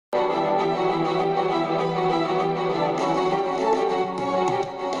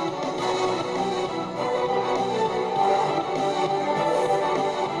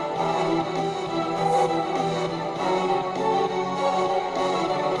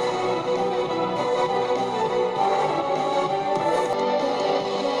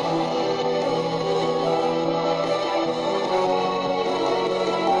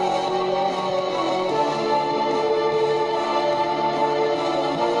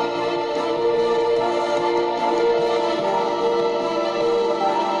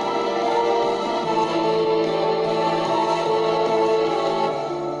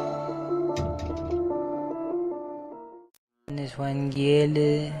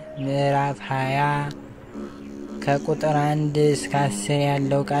ምዕራፍ 20 ከቁጥር 1 እስከ 10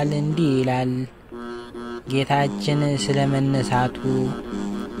 ያለው ቃል እንዲህ ይላል። ጌታችን ስለመነሳቱ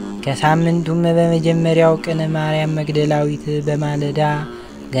ከሳምንቱም በመጀመሪያው ቀን ማርያም መግደላዊት በማለዳ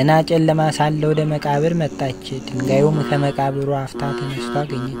ገና ጨለማ ሳለ ወደ መቃብር መጣች። ድንጋዩም ከመቃብሩ አፍታ ተነስቶ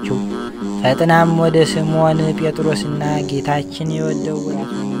አገኘችው። ፈጥናም ወደ ስምዖን ጴጥሮስና ጌታችን የወደው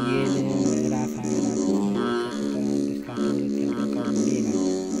ራሱ ወንጌል ምዕራፍ 24 ከቁጥር 1 እስከ 12 ያለው ቃል እንዲህ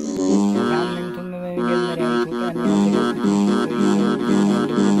ይላል። ከሳምንቱም በመጀመሪያው ቀን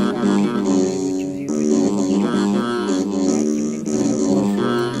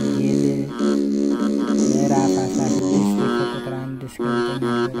ምዕራፍ 16 ከቁጥር 1 እስከ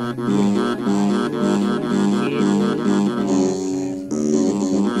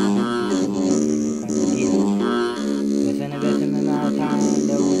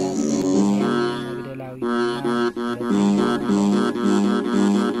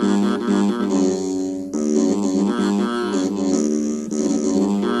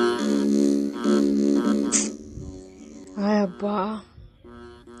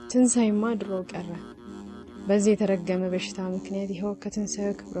ትንሣኤማ ድሮ ቀረ። በዚህ የተረገመ በሽታ ምክንያት ይኸው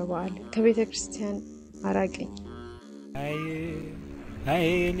ከትንሣኤው ክብረ በዓል ከቤተ ክርስቲያን አራቀኝ። አይ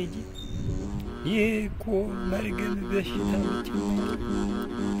ልጅ ይኮ መርገም በሽታ ብቻ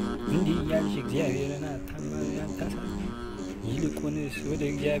እንዲህ ያልሽ እግዚአብሔርን አታሳቢ። ይልቁንስ ወደ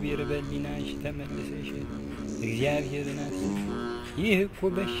እግዚአብሔር በሊናሽ ተመልሰሽ እግዚአብሔርን አስቢ። ይህ እኮ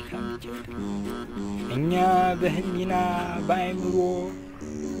በሽታ ብቻ እኛ በህሊና በአእምሮ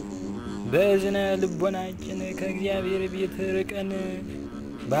በእዝነ ልቦናችን ከእግዚአብሔር ቤት ርቀን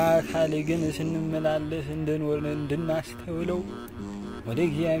በአካል ግን ስንመላለስ እንደኖርን እንድናስተውለው ወደ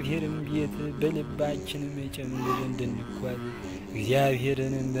እግዚአብሔርም ቤት በልባችን ጨምር እንድንጓዝ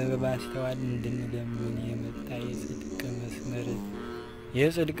እግዚአብሔርን በማስተዋል እንድንለምን የመጣ የጽድቅ መስመር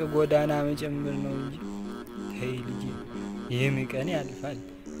የጽድቅ ጎዳና መጨመር ነው እንጂ ተይ ልጅ ይህም ቀን ያልፋል።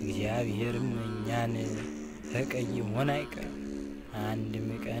 እግዚአብሔርም እኛን ተቀይሞን አይቀርም። አንድም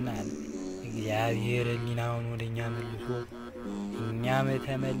ቀን አለ እግዚአብሔር ሊናውን ወደኛ መልሶ እኛም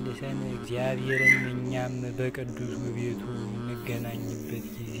ተመልሰን እግዚአብሔርን እኛም በቅዱስ ቤቱ እንገናኝበት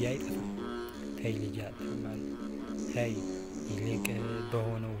ጊዜ አይጠፋም። ተይ ልጅ አትማል። ተይ ይልቅ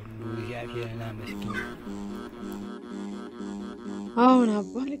በሆነው ሁሉ እግዚአብሔርን አመስግኝ። አሁን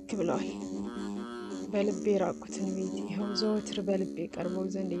አባ ልክ ብለዋል። በልቤ ራቁትን ቤት ይኸው ዘወትር በልቤ ቀርበው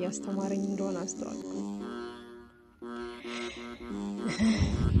ዘንድ እያስተማረኝ እንደሆነ አስተዋልኩ።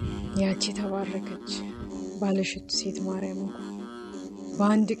 ያቺ ተባረከች ባለሽቱ ሴት ማርያም እንኳን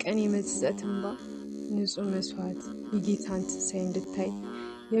በአንድ ቀን የመጸጸት እንባ ንጹህ መስዋዕት የጌታን ትንሣኤ እንድታይ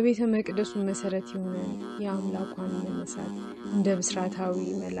የቤተ መቅደሱን መሰረት የሆነ የአምላኳን መነሳት እንደ ብስራታዊ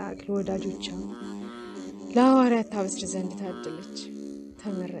መልአክ ለወዳጆቿ ለሐዋርያት ታበስር ዘንድ ታደለች፣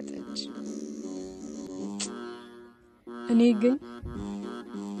 ተመረጠች።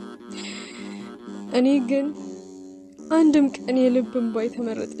 እኔ ግን አንድም ቀን የልብ እንባ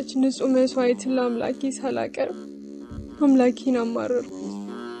የተመረጠች ንጹህ መስዋዕት ለአምላኬ ሳላቀርብ አምላኬን አማረርኩ።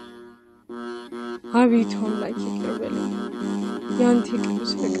 አቤቱ አምላኬ ይቅር በለኝ። ያንተ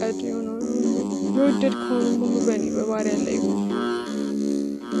ቅዱስ ፈቃድ የሆነውን የወደድከውን ሁሉ በእኔ በባሪያ ላይ ይሁን።